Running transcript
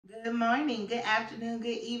Good morning, good afternoon, good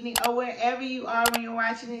evening, or wherever you are when you're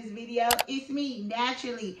watching this video. It's me,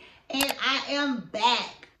 Naturally, and I am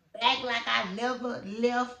back. Back like I never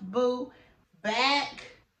left, boo. Back,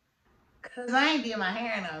 because I ain't did my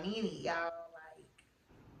hair in a minute, y'all.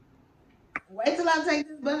 Like, wait till I take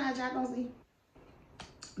this bun out, y'all gonna see.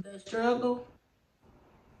 The struggle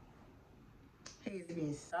has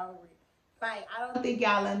been so real. Like, I don't think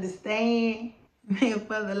y'all understand.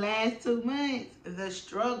 For the last 2 months, the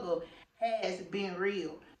struggle has been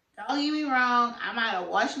real. Don't get me wrong, I might have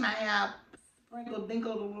washed my hair,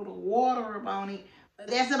 dinkled a little water up on it, but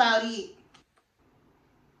that's about it.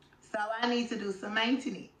 So I need to do some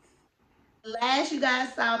maintenance. Last you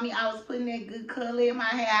guys saw me, I was putting that good color in my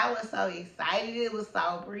hair. I was so excited. It was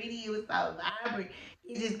so pretty. It was so vibrant.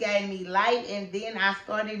 It just gave me light, and then I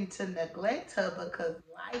started to neglect her because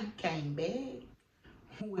light came back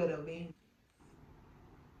with a vengeance.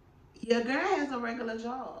 Your girl has a regular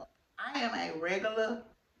job. I am a regular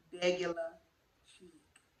chick.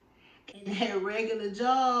 And that regular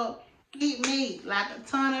job keep me like a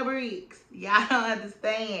ton of bricks. Y'all don't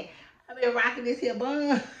understand. I've been rocking this here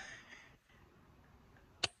bun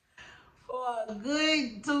for a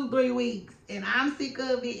good 2-3 weeks. And I'm sick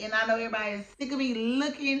of it. And I know everybody is sick of me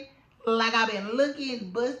looking like I've been looking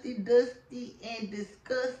busted, dusty, and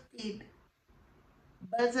disgusted.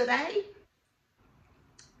 But today,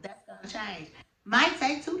 that's gonna change. Might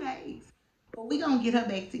take 2 days, but we gonna get her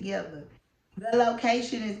back together. The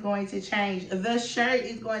location is going to change. The shirt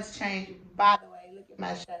is going to change. By the way, look at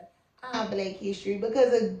my shirt. I'm Black History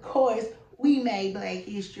because, of course, we made Black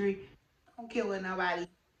History. I don't care what nobody.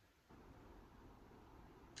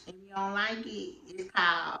 If you don't like it, it's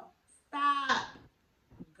called Stop,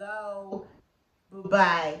 Go,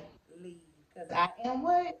 Bye, Leave. Because I am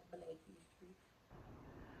what? Black History.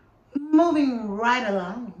 Moving right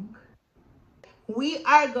along. We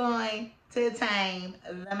are going to tame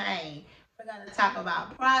the mane. We're going to talk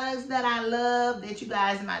about products that I love that you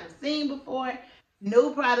guys might have seen before,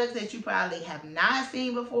 new products that you probably have not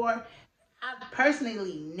seen before, I've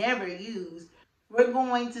personally never used. We're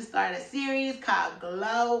going to start a series called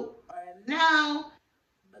Glow or No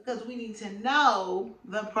because we need to know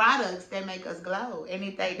the products that make us glow. And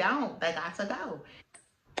if they don't, they got to go.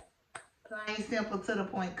 Plain, simple, to the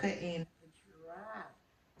point, cut and dry.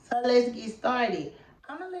 So let's get started.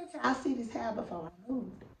 I'm gonna let y'all see this hair before I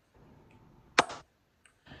move.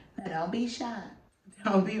 Now don't be shy.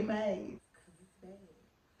 Don't be amazed.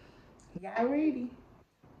 Y'all ready?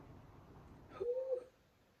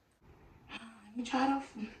 Let me try to.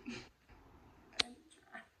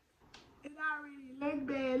 It already look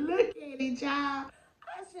bad. Look at it, y'all. I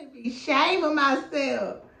should be shaming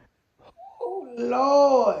myself. Oh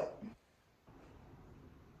Lord.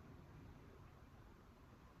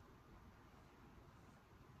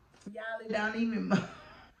 Y'all, it don't even move.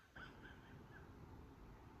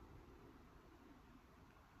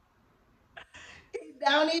 It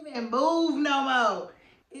don't even move no more.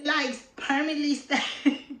 It like permanently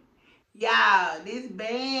stay. Y'all, this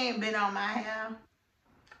band been on my hair.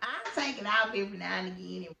 I take it off every now and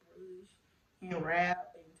again and brush and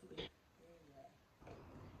wrap and twist.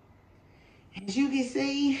 As you can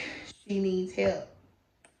see, she needs help.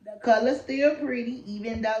 The color's still pretty,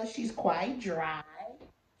 even though she's quite dry.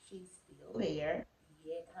 She's still there,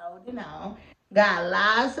 yet holding on. Got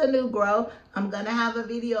lots of new growth. I'm gonna have a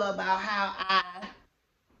video about how I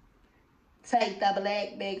take the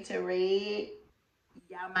black back to red.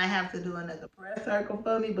 Y'all might have to do another press circle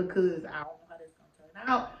for me because I don't know how this gonna turn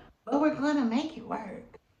out. But we're gonna make it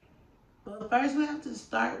work. But first we have to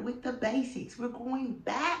start with the basics. We're going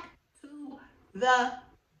back to the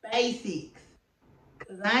basics.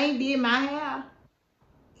 Cause I ain't did my hair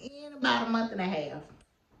in about a month and a half.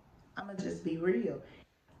 I'ma just be real.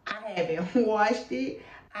 I haven't washed it.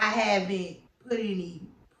 I haven't put any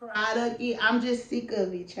product in. I'm just sick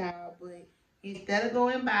of it, y'all. But instead of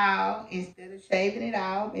going bald, instead of shaving it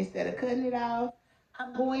off, instead of cutting it off,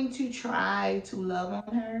 I'm going to try to love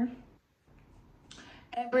on her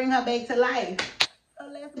and bring her back to life. So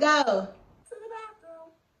let's go to the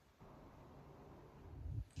bathroom.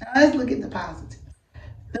 Now let's look at the positive.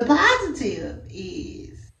 The positive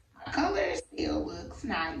is my color still looks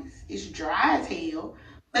nice. It's dry as hell,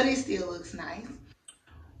 but it still looks nice.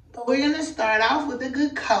 But we're going to start off with a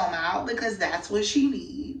good comb out because that's what she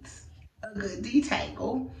needs. A good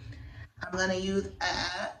detangle. I'm going to use a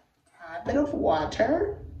tiny bit of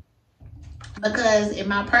water because in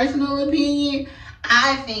my personal opinion,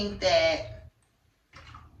 I think that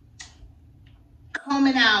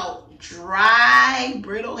combing out dry,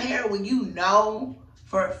 brittle hair when you know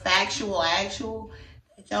for actual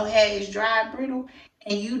that your hair is dry, brittle,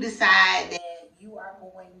 and you decide that you are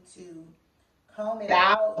going to comb it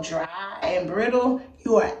out dry and brittle,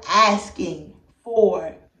 you are asking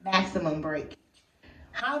for maximum breakage.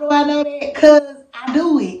 How do I know that? Because I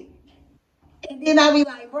do it. And then I be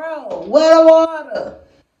like, bro, what a water.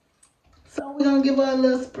 So we're going to give her a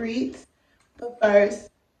little spritz. But first,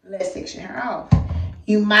 let's section her off.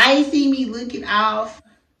 You might see me looking off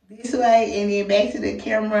this way and then back to the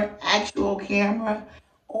camera, actual camera,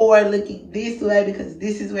 or looking this way because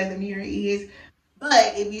this is where the mirror is.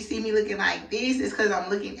 But if you see me looking like this, it's because I'm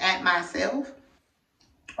looking at myself.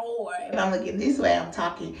 Or if I'm looking this way, I'm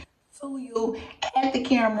talking to you at the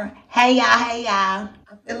camera. Hey y'all, hey y'all.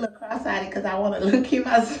 I feel a little cross-eyed because I want to look at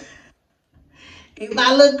myself. If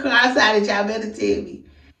I look cross-eyed, y'all better tell me.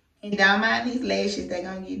 And don't mind these lashes, they're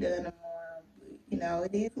going to get done tomorrow. But, you know,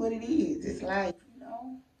 it is what it is. It's life, you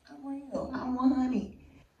know. I'm real. I'm 100.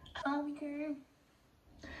 I don't care.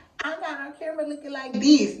 I'm not on camera looking like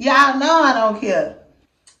this. Y'all know I don't care.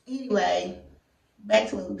 Anyway, back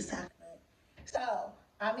to what we was talking about. So,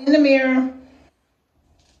 I'm in the mirror.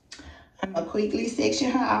 I'm going to quickly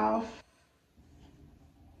section her off.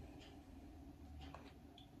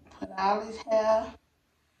 Put all this hair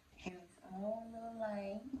in its own little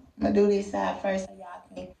lane. I'm going to do this side first so y'all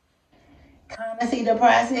can kind of see the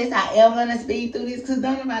process. I am going to speed through this because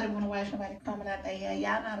don't nobody want to watch nobody combing out their hair.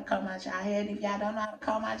 Y'all know how to comb out y'all hair. And if y'all don't know how to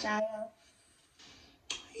comb out y'all hair,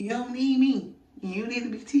 you don't need me. You need to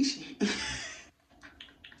be teaching.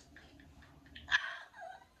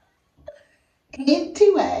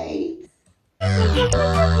 Anyway.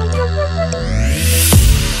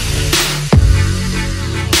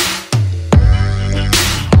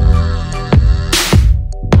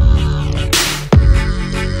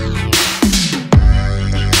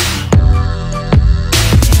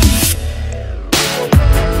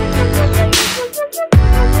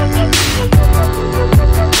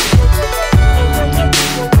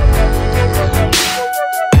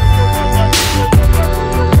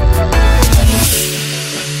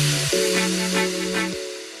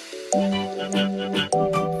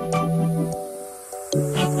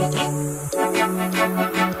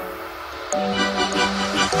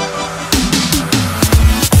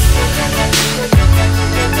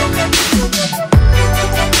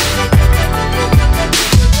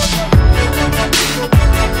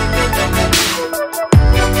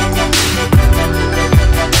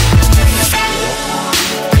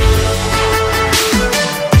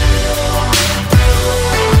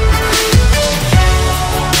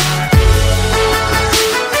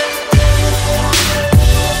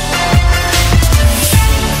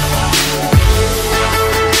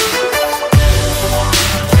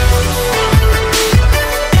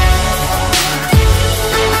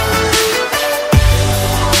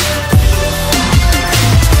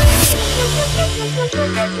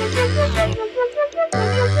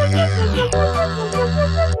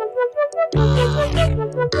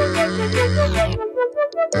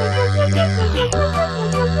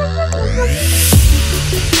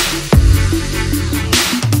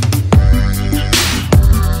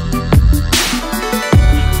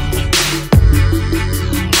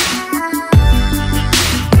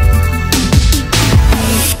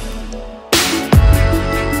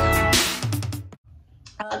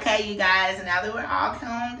 Okay, you guys, now that we're all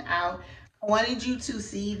combed out, I wanted you to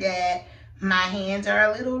see that my hands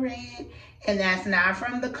are a little red, and that's not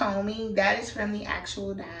from the combing, that is from the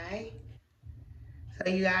actual dye. So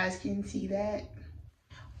you guys can see that.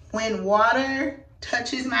 When water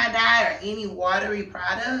touches my dye or any watery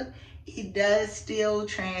product, it does still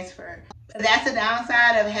transfer. But that's the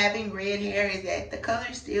downside of having red hair, is that the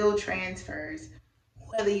color still transfers,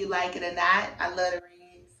 whether you like it or not. I love the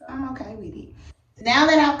red, so I'm okay with it. Now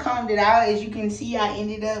that I've combed it out, as you can see, I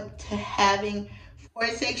ended up having 4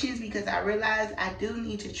 sections because I realized I do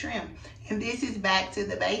need to trim. And this is back to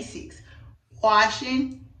the basics.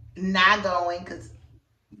 Washing, not going, because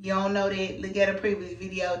you don't know that. Look at a previous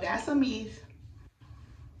video. That's a myth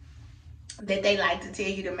that they like to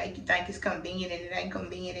tell you to make you think it's convenient, and it ain't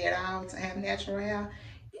convenient at all to have natural hair.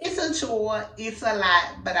 It's a chore, it's a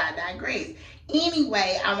lot, but I digress.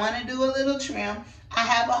 Anyway, I want to do a little trim. I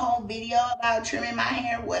have a whole video about trimming my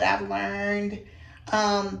hair, what I've learned.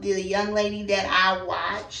 The young lady that I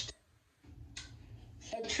watched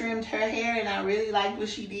had trimmed her hair, and I really liked what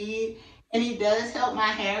she did. And it does help my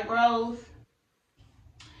hair growth.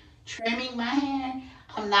 Trimming my hair,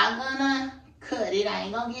 I'm not gonna cut it. I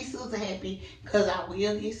ain't gonna get Susan happy, because I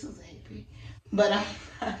will get Susan happy. But I'm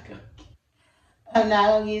not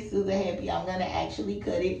gonna get Susan happy. I'm gonna actually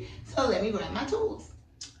cut it. So let me grab my tools.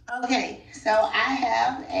 Okay, so I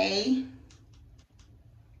have a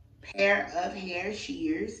pair of hair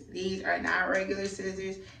shears. These are not regular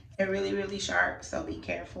scissors. They're really, really sharp, so be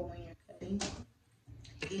careful when you're cutting.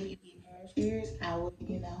 If you get hair shears, I would,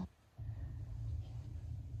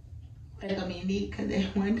 recommend it, because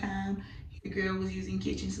at one time your girl was using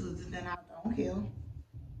kitchen scissors and I don't kill.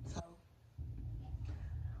 So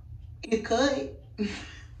it could.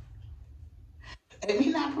 Let me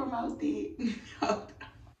not promote it.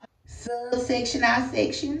 Subsection our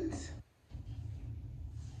sections.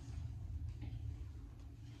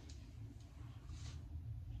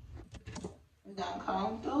 We're gonna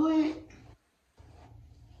comb through it.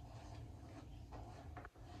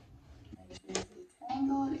 Make sure it's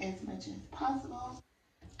detangled as much as possible.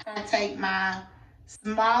 I take my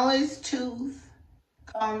smallest tooth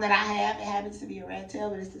comb that I have. It happens to be a rat tail,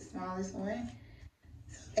 but it's the smallest one.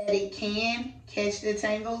 So that it can catch the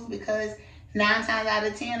tangles, because 9 times out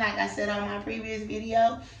of 10, like I said on my previous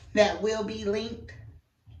video, that will be linked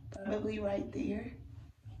probably right there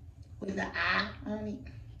with the eye on it,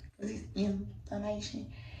 because it's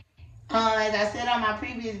inflammation. As I said on my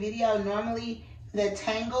previous video, normally the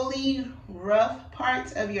tangly, rough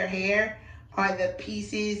parts of your hair are the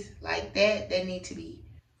pieces like that need to be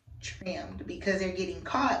trimmed, because they're getting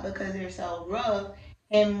caught because they're so rough,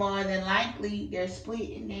 and more than likely they're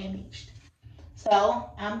split and damaged. So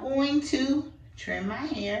I'm going to trim my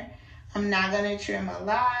hair. I'm not going to trim a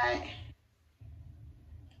lot.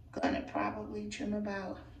 I'm going to probably trim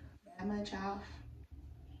about that much off.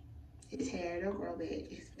 His hair, it'll grow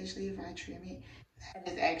back, especially if I trim it.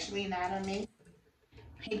 That is actually not a myth.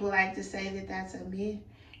 People like to say that that's a myth.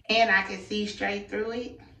 And I can see straight through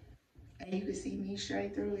it. And you can see me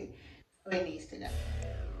straight through it. So it needs to go.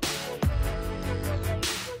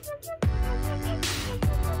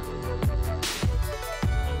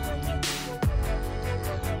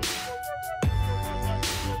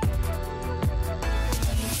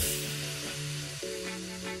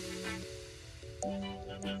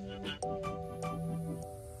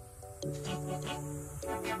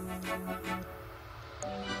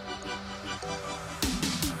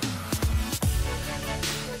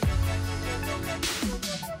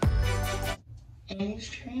 And it's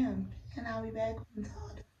trimmed. And I'll be back when it's all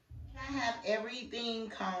done. I have everything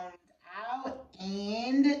combed out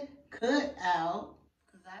and cut out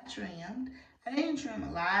because I trimmed. I didn't trim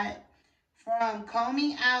a lot. From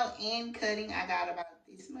combing out and cutting, I got about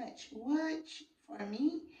this much, which for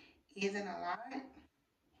me isn't a lot.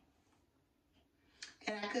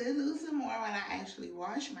 And I could lose some more when I actually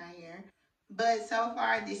wash my hair. But so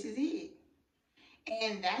far, this is it.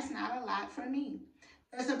 And that's not a lot for me.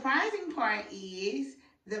 The surprising part is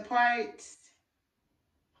the parts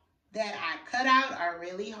that I cut out are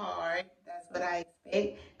really hard. That's what I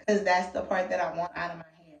expect, because that's the part that I want out of my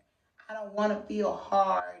hair. I don't want to feel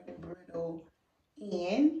hard, brittle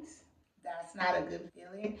ends. That's not a good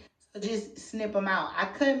feeling. So just snip them out. I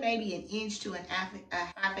cut maybe an inch to a half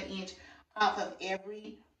an inch off of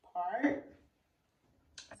every part.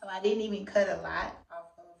 So I didn't even cut a lot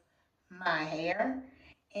off of my hair.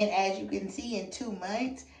 And as you can see, in 2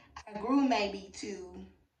 months, I grew maybe to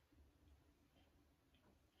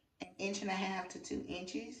an inch and a half to 2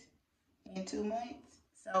 inches in 2 months.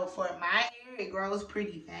 So for my hair, it grows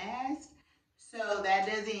pretty fast. So that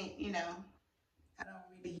doesn't, I don't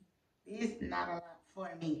really, it's not a lot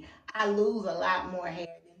for me. I lose a lot more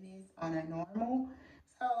hair than this on a normal.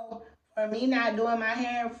 So for me not doing my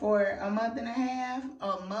hair for a month and a half,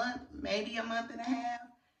 a month, maybe a month and a half,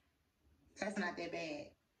 that's not that bad.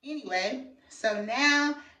 Anyway, so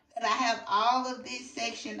now that I have all of this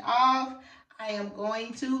section off, I am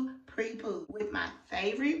going to pre-poo with my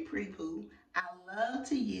favorite pre-poo. I love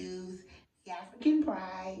to use the African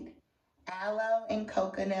Pride aloe and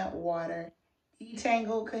coconut water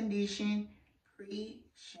detangle condition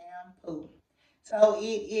pre-shampoo. So it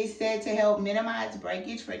is said to help minimize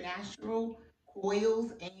breakage for natural coils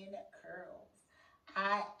and curls.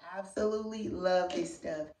 I absolutely love this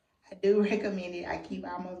stuff. I do recommend it. I keep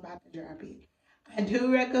almost about to drop it. I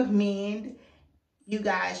do recommend you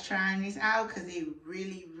guys trying this out, because it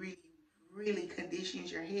really, really, really conditions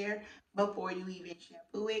your hair before you even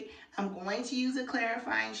shampoo it. I'm going to use a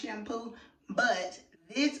clarifying shampoo, but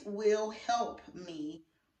this will help me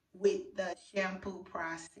with the shampoo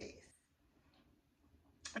process.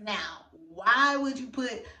 Now, why would you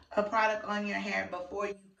put a product on your hair before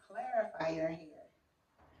you clarify your hair?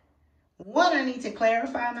 One, I need to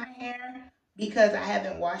clarify my hair because I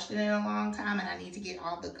haven't washed it in a long time and I need to get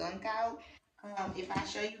all the gunk out. If I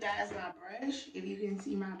show you guys my brush, if you can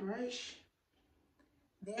see my brush,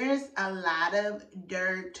 there's a lot of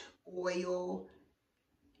dirt, oil,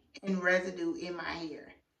 and residue in my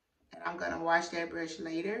hair. And I'm going to wash that brush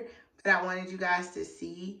later. but I wanted you guys to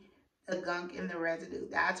see the gunk and the residue.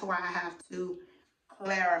 That's why I have to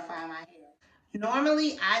clarify my hair.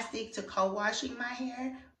 Normally, I stick to co-washing my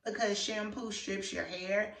hair because shampoo strips your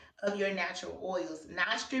hair of your natural oils.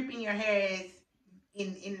 Not stripping your hair as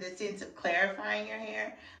in the sense of clarifying your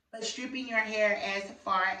hair, but stripping your hair as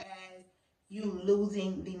far as you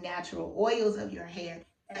losing the natural oils of your hair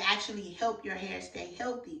that actually help your hair stay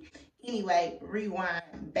healthy. Anyway,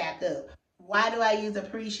 rewind back up. Why do I use a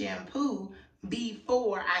pre-shampoo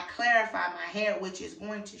before I clarify my hair, which is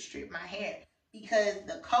going to strip my hair? Because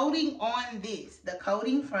the coating on this, the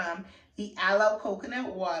coating from the aloe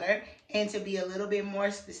coconut water, and to be a little bit more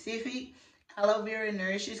specific, aloe vera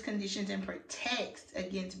nourishes, conditions, and protects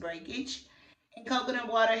against breakage. And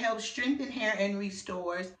coconut water helps strengthen hair and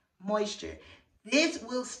restores moisture. This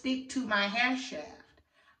will stick to my hair shaft.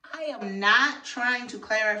 I am not trying to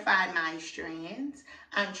clarify my strands.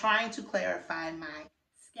 I'm trying to clarify my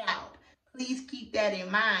scalp. Please keep that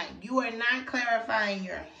in mind. You are not clarifying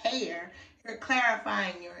your hair. You're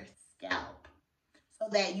clarifying your scalp so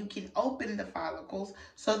that you can open the follicles,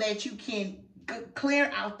 so that you can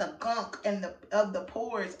clear out the gunk and of the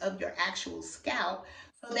pores of your actual scalp,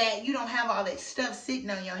 so that you don't have all that stuff sitting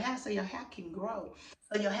on your hair, so your hair can grow,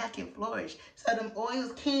 so your hair can flourish, so them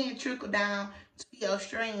oils can trickle down to your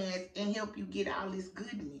strands and help you get all this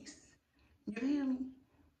goodness. You feel me?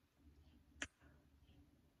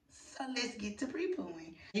 So let's get to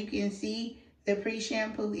pre-pooing. You can see the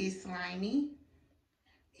pre-shampoo is slimy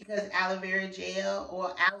because aloe vera gel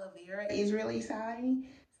or aloe vera is really slimy.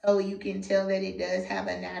 So you can tell that it does have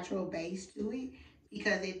a natural base to it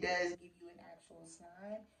because it does give you an actual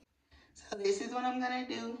slime. So this is what I'm gonna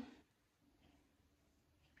do.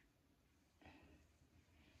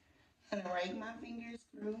 I'm gonna rake my fingers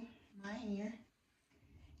through my hair.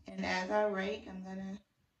 And as I rake, I'm gonna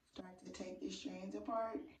start to take the strands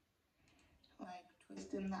apart, like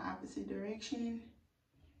twist them the opposite direction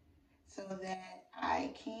so that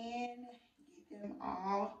I can get them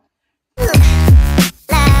all.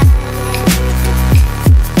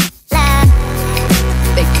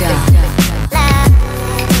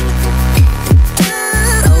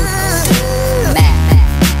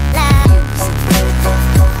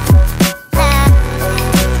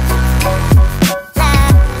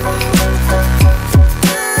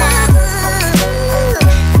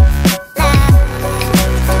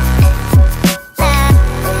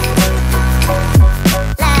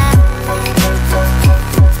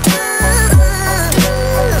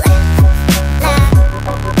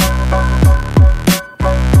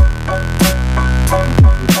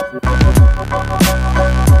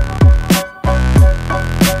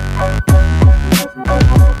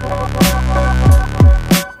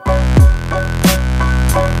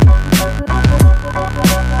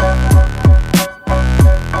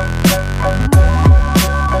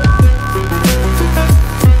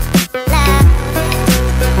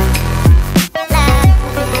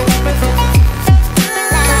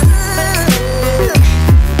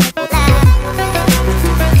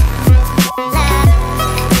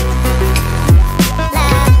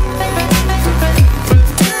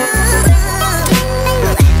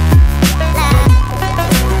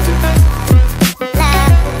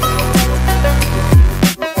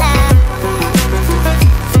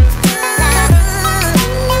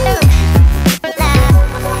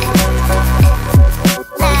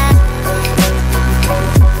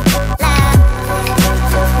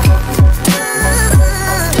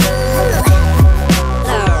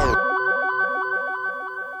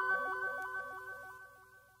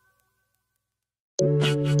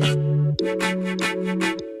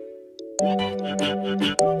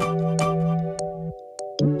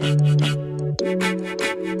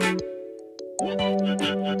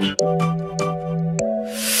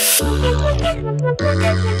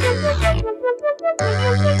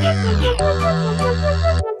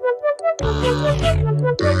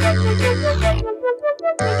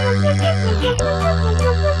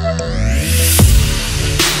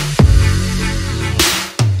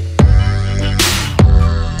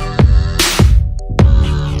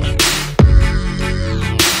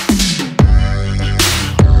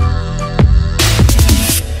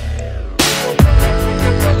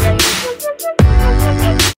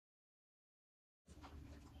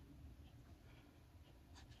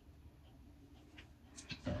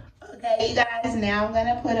 Okay, you guys, now I'm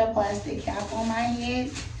gonna put a plastic cap on my head.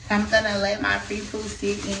 I'm gonna let my pre-poo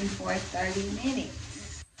sit in for 30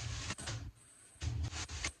 minutes.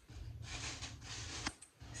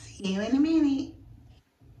 See you in a minute.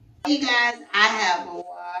 Hey guys, I have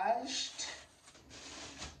washed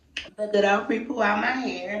the good old pre-poo out my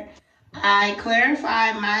hair. I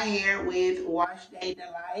clarified my hair with Wash Day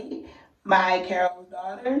Delight by Carol's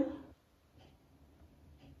Daughter.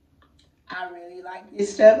 I really like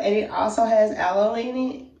this stuff, and it also has aloe in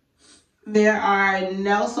it. There are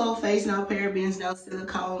no sulfates, no parabens, no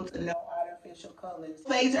silicones, no artificial colors.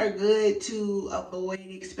 Sulfates are good to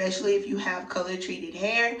avoid, especially if you have color treated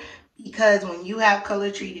hair, because when you have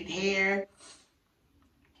color treated hair,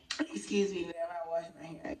 excuse me, whenever I wash my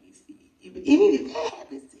hair, I get sick. If that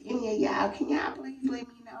happens to any of y'all, can y'all please let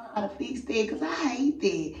me know how to fix that? Because I hate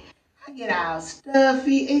that. I get all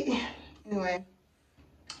stuffy. Anyway,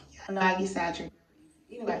 y'all know I get sidetracked.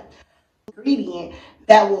 Anyway, ingredient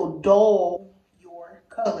that will dull your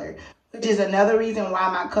color, which is another reason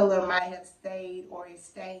why my color might have stayed or is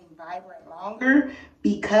staying vibrant longer,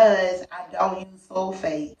 because I don't use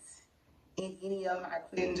sulfates in any of my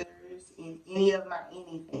cleansers, in any of my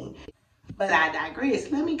anything. But I digress.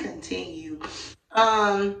 Let me continue.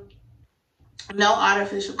 Um, no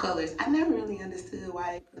artificial colors. I never really understood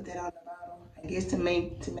why they put that on the bottle. I guess to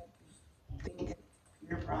make you think that it's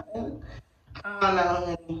your product. I don't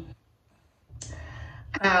know, honey.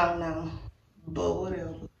 I don't know. But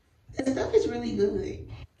whatever. The stuff is really good.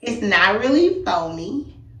 It's not really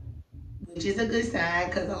foamy, which is a good sign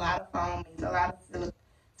because a lot of foam means a lot of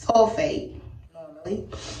sulfate normally.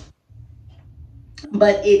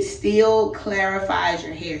 But it still clarifies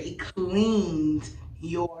your hair. It cleans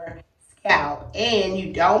your scalp. And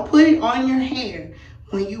you don't put it on your hair.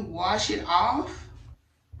 When you wash it off,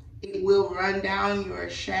 it will run down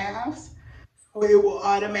your shafts, or it will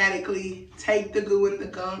automatically take the goo and the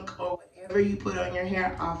gunk or whatever you put on your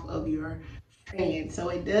hair off of your strand. So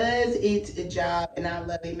it does its job, and I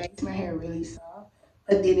love it. It makes my hair really soft,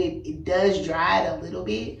 but then it does dry it a little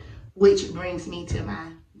bit, which brings me to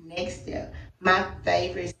my next step, my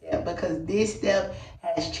favorite step, because this step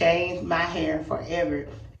has changed my hair forever.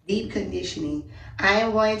 Deep conditioning. I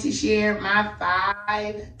am going to share my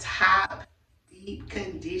 5 top deep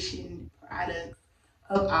conditioned products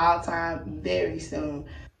of all time very soon.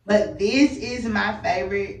 But this is my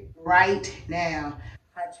favorite right now.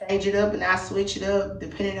 I change it up and I switch it up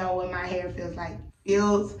depending on what my hair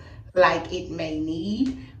feels like it may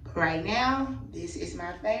need. But right now, this is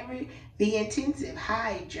my favorite. The Intensive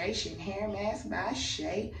Hydration Hair Mask by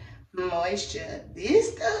Shea Moisture.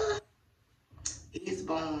 This stuff is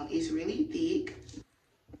bomb. It's really thick,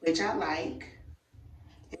 which I like.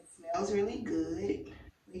 It smells really good.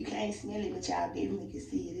 You can't smell it, but y'all definitely can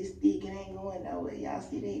see it. It's thick. It ain't going nowhere. Y'all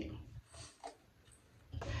see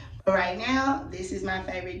that? But right now, this is my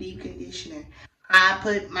favorite deep conditioner. I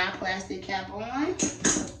put my plastic cap on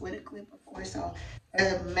with a clip, of course, so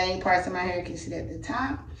the main parts of my hair can sit at the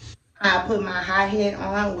top. I put my hot head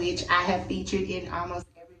on, which I have featured in almost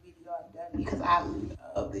every video I've done because I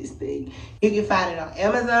love this thing. You can find it on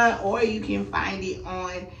Amazon or you can find it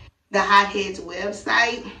on the Hot Heads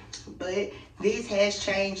website. But this has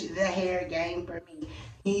changed the hair game for me.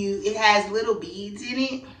 It has little beads in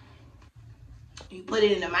it. You put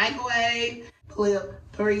it in the microwave, pull it up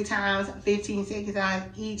 3 times, 15 seconds on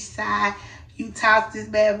each side. You toss this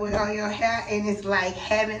bad boy on your hair, and it's like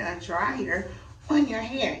having a dryer on your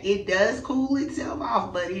hair. It does cool itself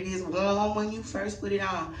off, but it is warm when you first put it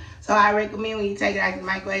on. So I recommend when you take it out of the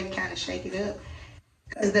microwave, kind of shake it up,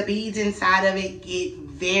 because the beads inside of it get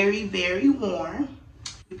very, very warm.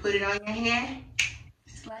 You put it on your hair,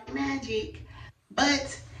 it's like magic.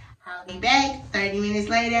 But I'll be back 30 minutes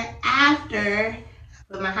later after I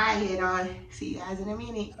put my hot head on. See you guys in a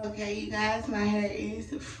minute. Okay, you guys, my hair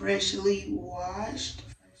is freshly washed,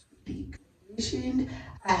 freshly deep conditioned.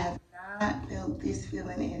 I have not felt this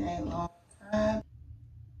feeling in a long time.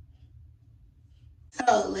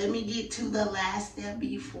 So let me get to the last step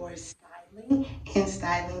before styling. And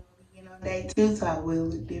styling will begin on day 2, so I will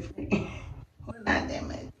look different. Well, not that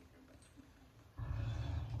much.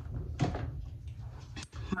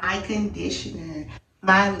 My conditioner,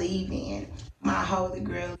 my leave-in, my Holy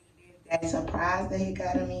Grail leave-in that surprised the heck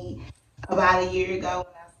out of me about a year ago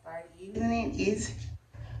when I started using it is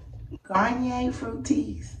Garnier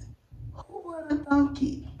Fructis. Who would have thunk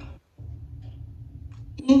it?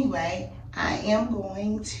 Anyway, I am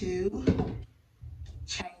going to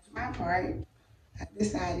change my part. I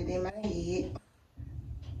decided in my head,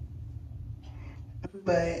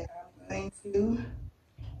 but I'm going to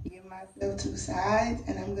give myself 2 sides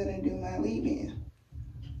and I'm going to do my leave-in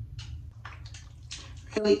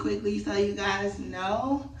really quickly so you guys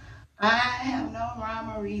know. I have no rhyme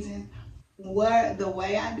or reason what the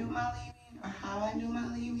way I do my leave-in or how I do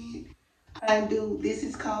my leave-in. This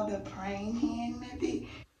is called the praying hand method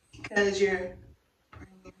because you're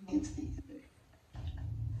praying your hands together.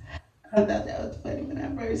 I thought that was funny when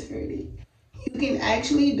I first heard it. You can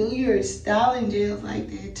actually do your styling gels like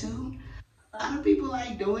that too. A lot of people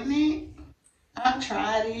like doing it. I've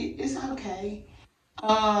tried it. It's okay.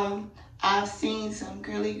 Um, I've seen some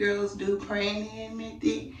girly girls do praying hand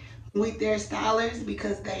method with their stylers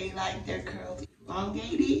because they like their curls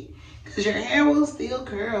elongated. Cause your hair will still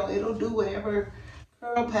curl. It'll do whatever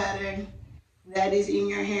curl pattern that is in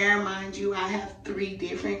your hair. Mind you, I have 3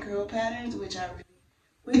 different curl patterns, which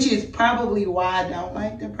is probably why I don't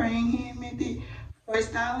like the praying hand method for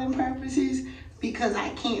styling purposes because I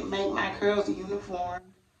can't make my curls uniform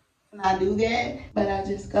when I do that. But I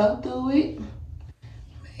just go through it,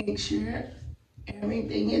 make sure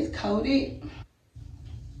everything is coated.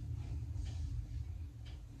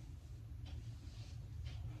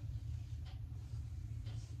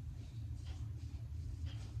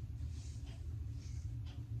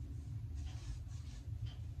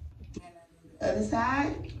 And I do the other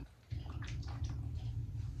side.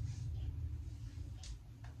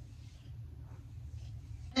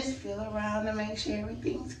 Just feel around to make sure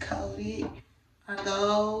everything's coated. I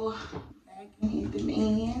go back and hit the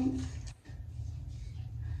ends.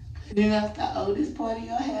 Then that's the oldest part of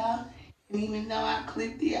your hair. And even though I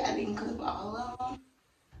clipped it, I didn't clip all of them.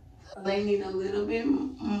 So they need a little bit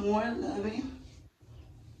more loving.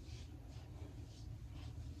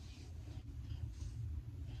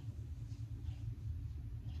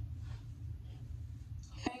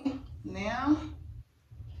 Okay, now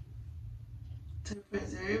to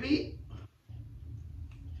preserve it,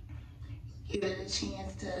 give it a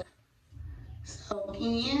chance to soak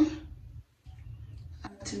in. A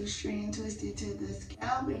 2-strand twisted to the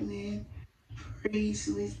scalp and then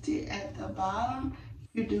pre-twist it at the bottom.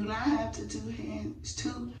 You do not have to two-strand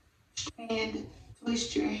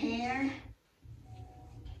twist your hair.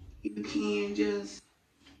 You can just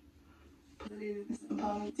put it in some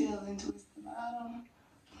ponytail and twist the bottom.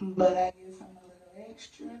 But I guess I'm a little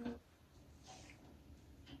extra.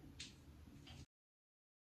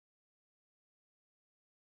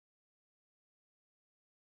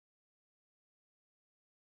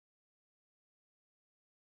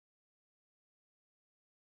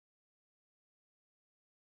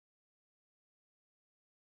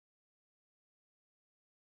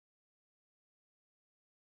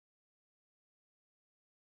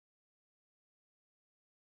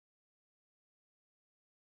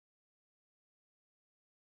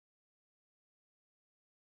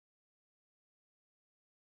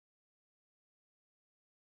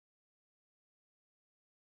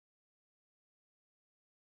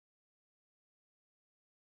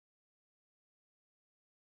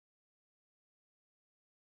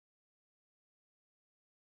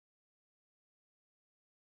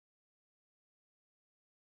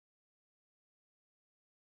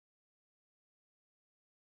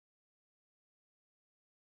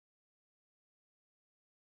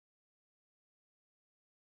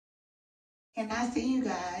 And I see you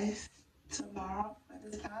guys tomorrow for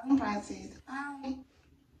the styling process. Bye.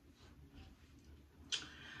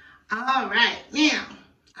 All right, now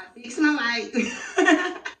I fixed my light.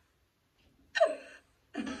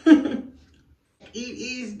 It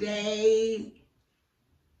is day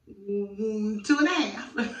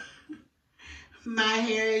 2.5. My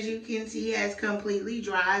hair, as you can see, has completely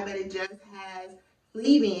dried, but it just has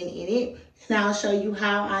leave-in in it. And I'll show you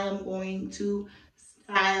how I am going to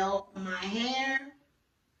style my hair.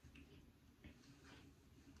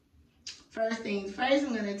 First things first,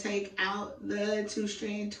 I'm going to take out the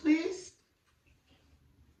 2-strand twist.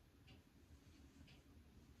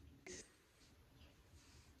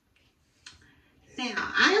 Now,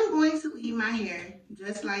 I am going to leave my hair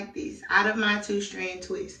just like this, out of my 2-strand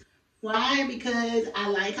twist. Why? Because I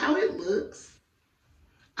like how it looks.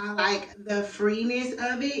 I like the freeness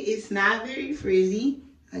of it. It's not very frizzy.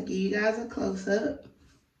 I'll give you guys a close-up.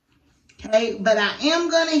 Okay, but I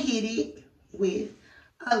am going to hit it with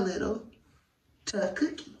a little tough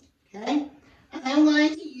cookie. Okay, I'm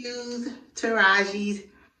going to use Taraji's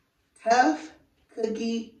Tough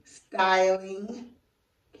Cookie Styling.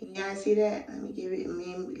 Can you guys see that? Let me give it,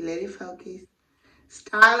 let it focus.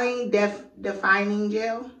 Styling Defining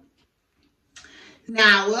Gel.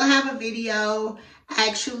 Now, we'll have a video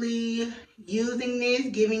actually using this,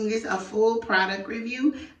 giving this a full product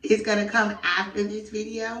review. It's going to come after this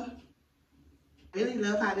video. I really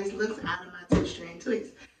love how this looks out of my 2-strand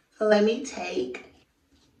twist. So let me take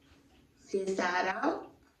this side out.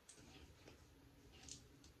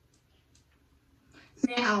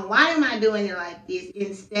 Now, why am I doing it like this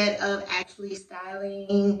instead of actually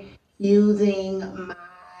styling using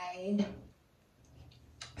my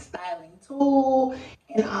styling tool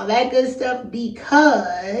and all that good stuff?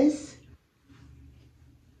 Because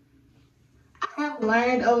have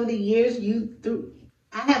learned over the years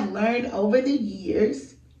I have learned over the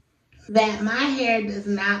years that my hair does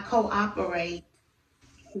not cooperate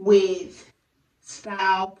with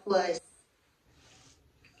style plus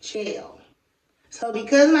gel. So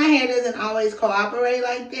because my hair doesn't always cooperate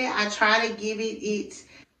like that, I try to give it its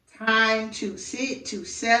time to sit, to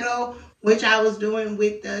settle, which I was doing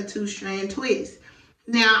with the 2-strand twist.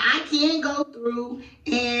 Now I can go through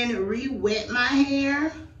and re-wet my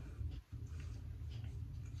hair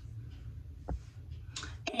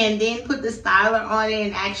and then put the styler on it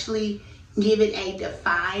and actually give it a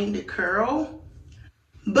defined curl.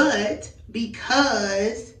 But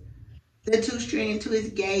because the 2-strand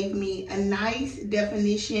twist gave me a nice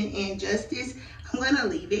definition and justice, I'm going to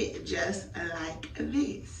leave it just like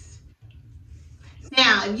this.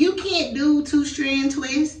 Now, if you can't do 2-strand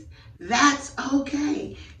twist, that's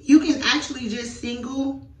okay. You can actually just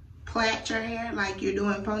single plait your hair like you're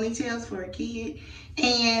doing ponytails for a kid,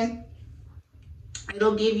 and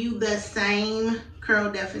it'll give you the same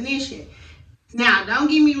curl definition. Now, don't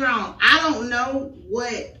get me wrong. I don't know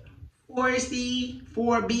what 4C,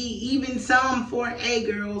 4B, even some 4A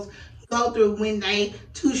girls go through when they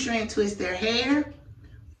 2-strand twist their hair.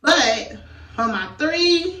 But for my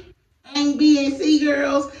 3A, B, and C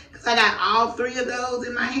girls, because I got all 3 of those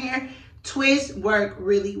in my hair, twists work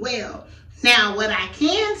really well. Now, what I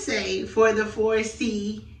can say for the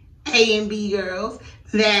 4C, A, and B girls,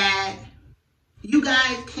 that you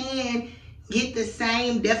guys can get the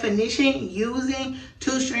same definition using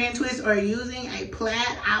 2-strand twist or using a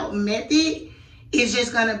plait out method. It's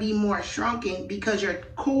just going to be more shrunken because your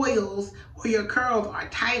coils or your curls are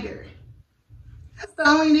tighter. That's the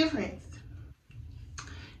only difference.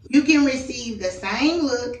 You can receive the same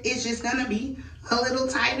look. It's just going to be a little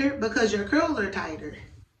tighter because your curls are tighter.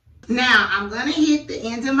 Now, I'm going to hit the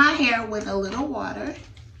ends of my hair with a little water.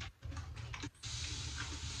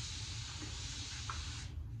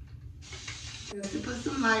 Just to put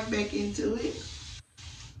some life back into it.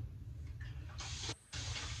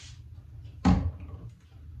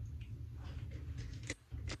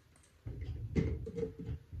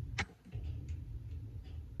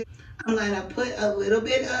 I'm going to put a little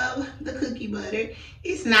bit of the cookie butter.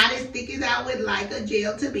 It's not as thick as I would like a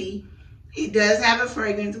gel to be. It does have a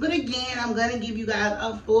fragrance, but again, I'm going to give you guys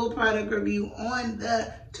a full product review on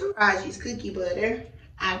the Taraji's cookie butter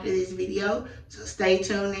after this video. So stay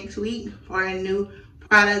tuned next week for a new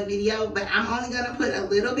product video, but I'm only going to put a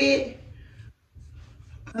little bit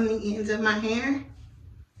on the ends of my hair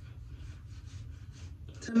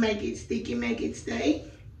to make it sticky, make it stay.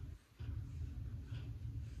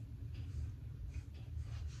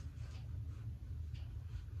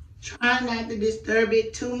 Try not to disturb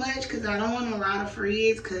it too much because I don't want a lot of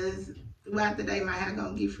frizz, because throughout the day my hair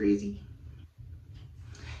gonna get frizzy.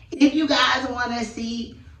 If you guys want to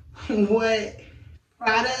see what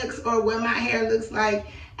products or what my hair looks like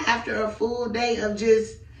after a full day of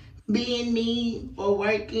just being me or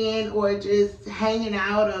working or just hanging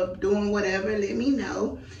out or doing whatever, let me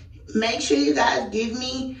know. Make sure you guys give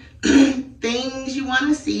me things you want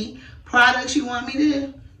to see, products you want me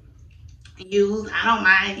to use. I don't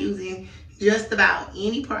mind using just about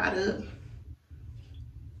any product.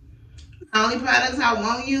 The only products I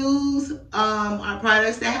won't use are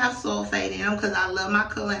products that have sulfate in them because I love my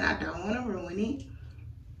color and I don't want to ruin it.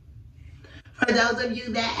 For those of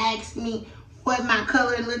you that asked me what my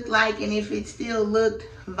color looked like and if it still looked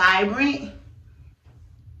vibrant,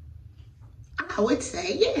 I would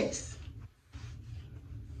say yes.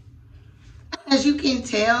 As you can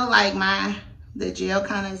tell, like the gel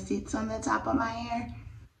kind of sits on the top of my hair.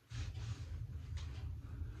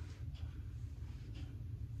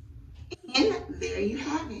 And there you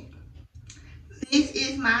have it. This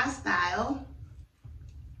is my style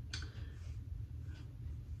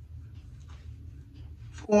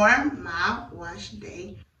for my wash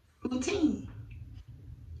day routine.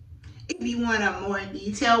 If you want a more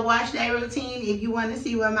detailed wash day routine, if you want to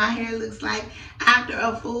see what my hair looks like after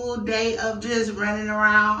a full day of just running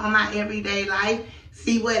around on my everyday life,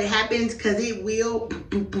 see what happens, because it will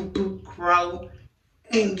grow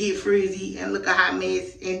and get frizzy and look a hot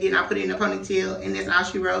mess, and then I put it in a ponytail and that's all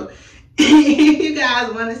she wrote. If you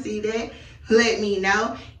guys want to see that, let me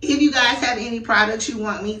know. If you guys have any products you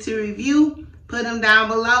want me to review, put them down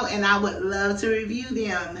below and I would love to review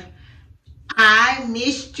them. I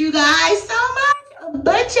missed you guys so much,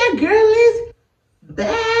 but your girl is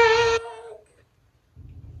back.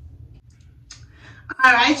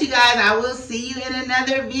 All right, you guys, I will see you in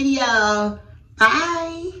another video.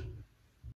 Bye.